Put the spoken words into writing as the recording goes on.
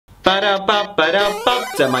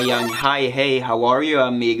Zhang. Hi, hey, how are you,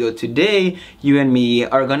 amigo? Today, you and me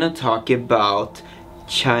are gonna talk about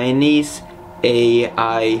Chinese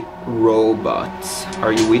AI robots.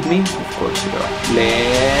 Are you with me? Of course you are.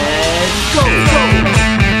 Let's go!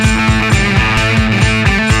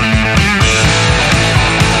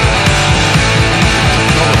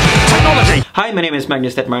 Hi, my name is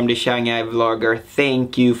Magnus, I'm the Shanghai vlogger.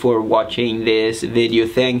 Thank you for watching this video.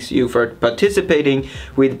 Thanks you for participating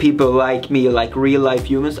with people like me, like real life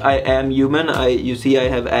humans. I am human. You see I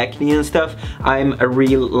have acne and stuff. I'm a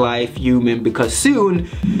real life human because soon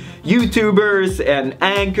YouTubers and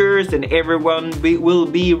anchors and everyone will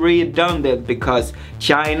be redundant because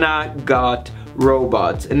China got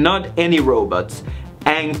robots, and not any robots.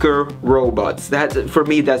 Anchor robots. That, for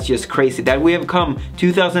me, that's just crazy that we have come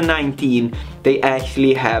 2019, they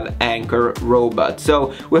actually have anchor robots.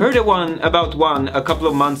 So we heard about one a couple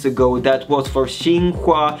of months ago that was for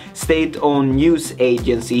Xinhua state-owned news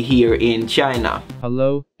agency here in China.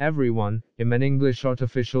 Hello everyone, I'm an English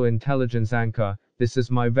artificial intelligence anchor. This is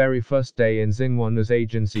my very first day in Xinhua News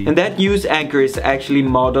Agency. And that news anchor is actually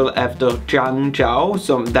modeled after Zhao,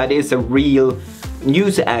 so that is a real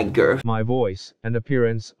news anchor. My voice and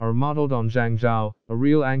appearance are modeled on Zhao, a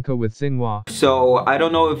real anchor with Xinhua. So I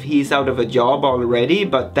don't know if he's out of a job already,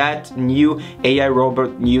 but that new AI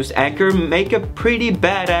robot news anchor make a pretty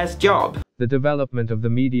badass job. The development of the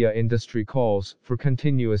media industry calls for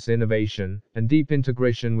continuous innovation and deep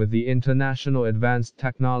integration with the international advanced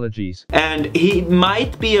technologies. And he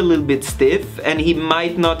might be a little bit stiff and he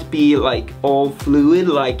might not be like all fluid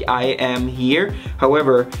like I am here.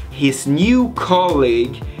 However, his new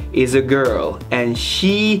colleague is a girl and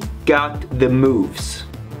she got the moves.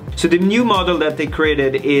 So the new model that they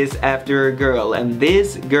created is after a girl, and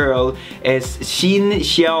this girl is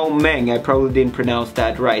Xiaomeng. I probably didn't pronounce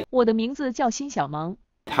that right. 我的名字叫辛小萌。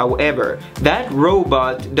 However, that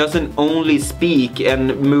robot doesn't only speak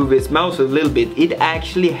and move its mouth a little bit, it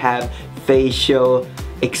actually have facial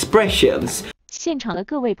expressions. 现场的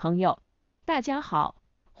各位朋友，大家好，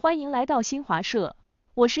欢迎来到新华社。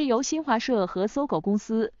我是由新华社和搜狗公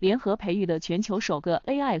司联合培育的全球首个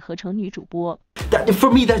AI 合成女主播。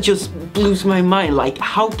 For me, that just blows my mind. Like,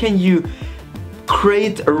 how can you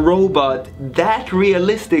create a robot that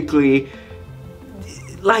realistically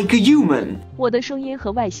like a human? 我的声音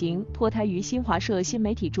和外形脱胎于新华社新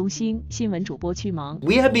媒体中心新闻主播区盟。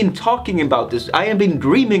 We have been talking about this. I have been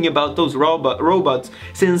dreaming about those robots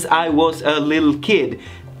since I was a little kid.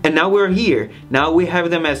 And now we're here. Now we have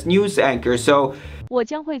them as news anchors. So 我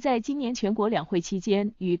将会在今年全国两会期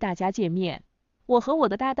间与大家见面。我和我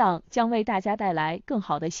的搭档将为大家带来更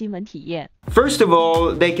好的新闻体验。 First of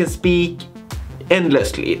all, they can speak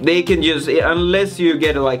endlessly. They can just, unless you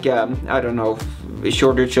get like I don't know, a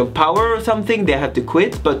shortage of power or something, they have to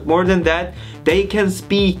quit. But more than that, they can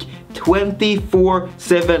speak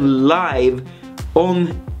 24/7 live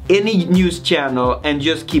on any news channel and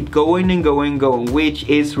just keep going and going and going, which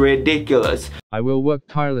is ridiculous. I will work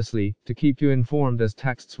tirelessly to keep you informed as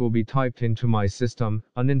texts will be typed into my system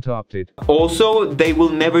uninterrupted. Also, they will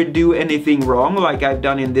never do anything wrong like I've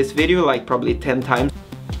done in this video, like probably 10 times.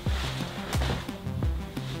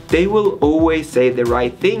 They will always say the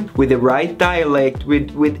right thing with the right dialect,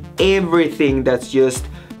 with everything that's just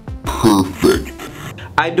perfect.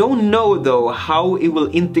 I don't know though how it will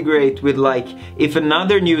integrate with, like, if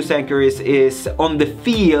another news anchor is on the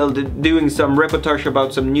field doing some reportage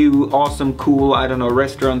about some new awesome cool, I don't know,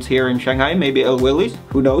 restaurants here in Shanghai, maybe El Willie's,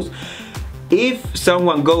 who knows. If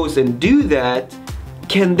someone goes and do that,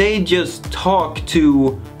 can they just talk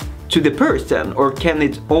to the person, or can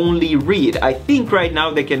it only read? I think right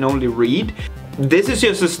now they can only read. This is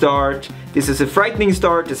just a start. This is a frightening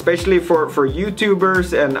start, especially for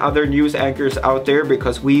YouTubers and other news anchors out there,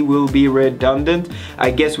 because we will be redundant.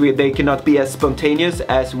 I guess they cannot be as spontaneous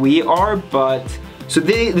as we are, but so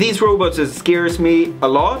these robots scares me a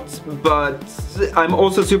lot, but I'm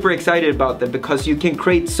also super excited about them because you can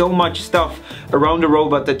create so much stuff around a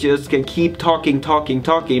robot that just can keep talking.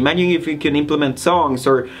 Imagine if you can implement songs,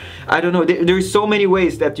 or I don't know, there's so many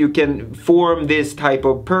ways that you can form this type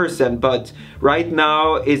of person, but right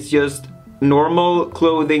now it's just normal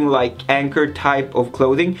clothing, like anchor type of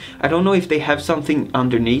clothing. I don't know if they have something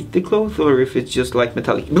underneath the clothes or if it's just like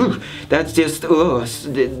metallic. That's just,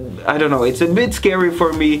 I don't know, it's a bit scary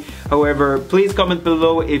for me. However, please comment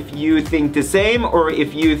below if you think the same, or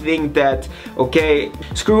if you think that, okay,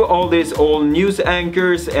 screw all this old news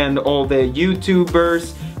anchors and all the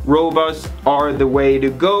YouTubers, robots are the way to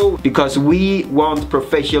go, because we want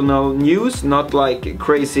professional news, not like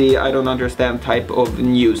crazy, I don't understand type of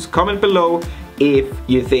news. Comment below if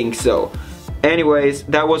you think so. Anyways,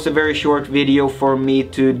 that was a very short video for me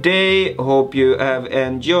today. Hope you have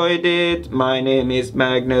enjoyed it. My name is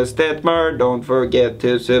Magnus Detmar. Don't forget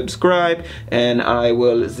to subscribe, and I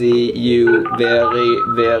will see you very,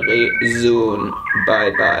 very soon.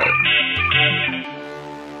 Bye bye.